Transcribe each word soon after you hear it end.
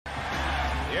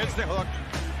Here's the hook.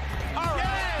 All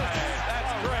right.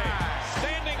 That's great.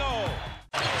 Standing O.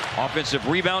 Offensive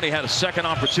rebound. He had a second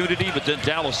opportunity, but then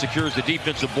Dallas secures the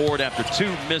defensive board after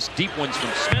 2 missed deep ones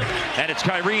from Smith. And it's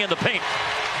Kyrie in the paint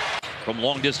from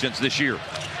long distance this year.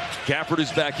 Gafford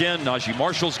is back in. Najee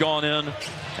Marshall's gone in.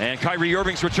 And Kyrie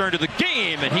Irving's returned to the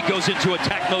game, and he goes into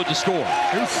attack mode to score.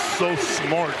 He's so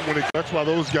smart that's why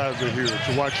those guys are here,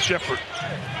 to watch Shepherd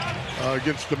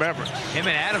against the Mavericks. Him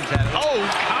and Adams had it. Oh,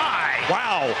 Kai!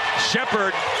 Wow.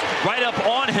 Shepherd right up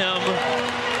on him.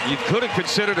 You could have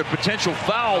considered a potential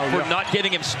foul for not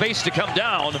giving him space to come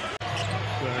down.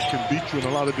 Can beat you in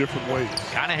a lot of different ways.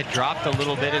 Kind of had dropped a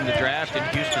little bit in the draft, and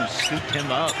Houston scooped him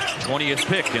up. 20th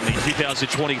pick in the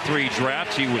 2023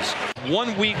 draft. He was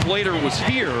 1 week later was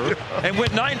here and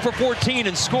went 9 for 14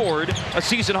 and scored a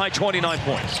season-high 29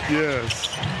 points. Yes.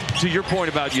 To your point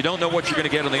about you don't know what you're going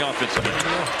to get on the offensive end.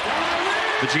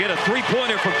 But you get a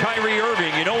three-pointer from Kyrie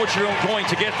Irving. You know what you're going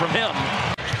to get from him.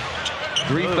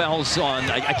 3 fouls on.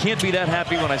 I can't be that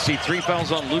happy when I see 3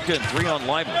 fouls on Luka and 3 on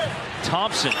Lively.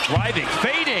 Thompson driving,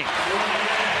 fading.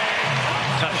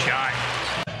 Tough shot.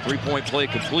 3-point play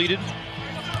completed.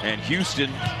 And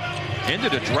Houston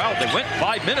ended a drought. They went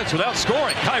 5 minutes without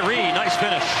scoring. Kyrie, nice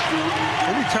finish.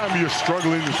 Anytime you're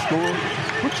struggling to score,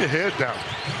 put your head down.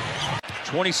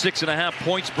 26.5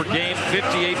 points per game,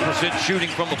 58% shooting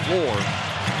from the floor.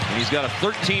 And he's got a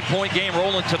 13-point game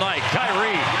rolling tonight.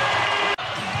 Kyrie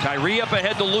up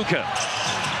ahead to Luka.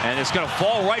 And it's going to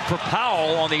fall right for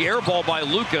Powell on the air ball by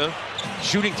Luka,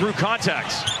 shooting through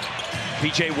contacts.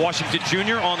 P.J. Washington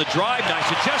Jr. on the drive. Nice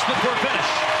adjustment for a finish.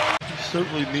 You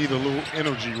certainly need a little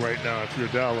energy right now if you're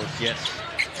Dallas. Yes.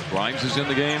 Grimes is in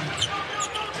the game.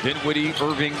 Dinwiddie,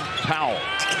 Irving, Powell.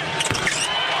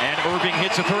 And Irving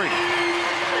hits a 3.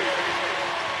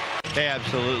 They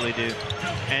absolutely do.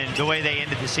 And the way they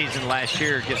ended the season last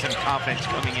year gives them confidence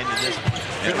coming into this.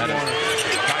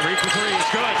 Kyrie for 3 is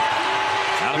good.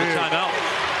 Out of the timeout.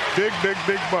 Big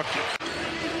bucket.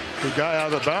 The guy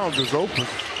out of bounds is open.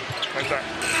 Like that.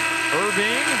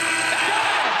 Irving.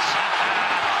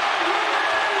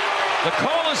 The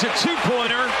call is a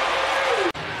 2-pointer.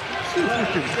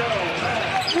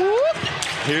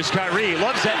 Here's Kyrie.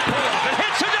 Loves that pull-up and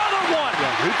hits another one.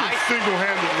 Yeah, he can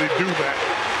single-handedly do that.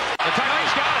 The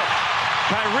Kyrie's got it.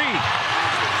 Kyrie.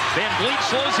 Van Vliet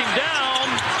slows him down.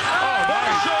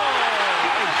 Marshall.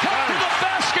 Cut to the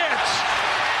basket.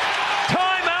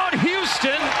 Timeout,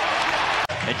 Houston.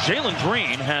 And Jalen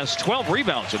Green has 12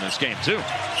 rebounds in this game, too.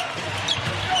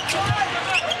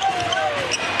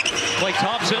 Klay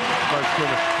Thompson.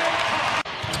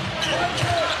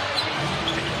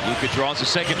 Luka draws a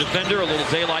second defender. A little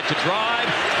daylight to drive.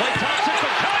 Klay Thompson for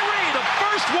Kyrie. The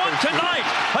first one tonight.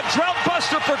 A drought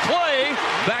buster for Klay.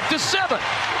 Back to 7.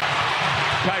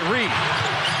 Kyrie.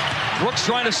 Brooks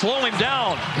trying to slow him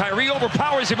down. Kyrie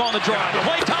overpowers him on the drive.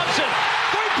 Klay Thompson.